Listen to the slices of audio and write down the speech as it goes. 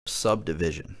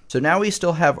subdivision. So now we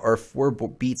still have our 4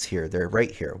 beats here. They're right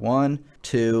here. 1,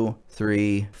 2,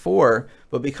 3, 4.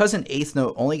 But because an eighth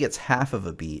note only gets half of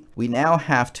a beat, we now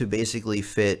have to basically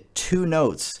fit 2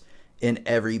 notes in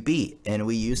every beat. And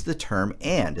we use the term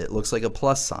and. It looks like a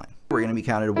plus sign. We're going to be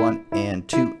counted 1 and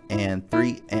 2 and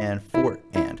 3 and 4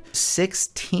 and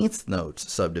 16th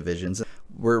notes subdivisions.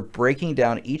 We're breaking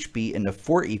down each beat into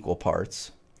 4 equal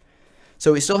parts.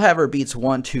 So we still have our beats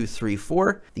 1, 2, 3,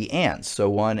 4, the ands. So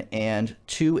 1 and,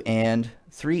 2 and,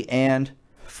 3 and,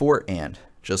 4 and,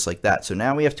 just like that. So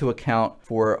now we have to account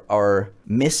for our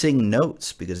missing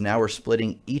notes because now we're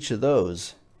splitting each of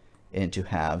those into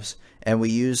halves. And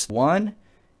we use 1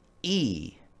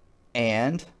 E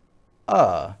and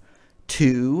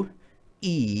 2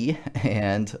 E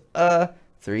and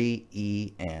 3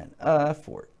 E and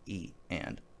 4 E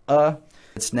and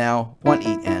It's now 1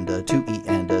 E and 2 E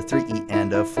and 3 E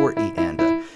and 4 E and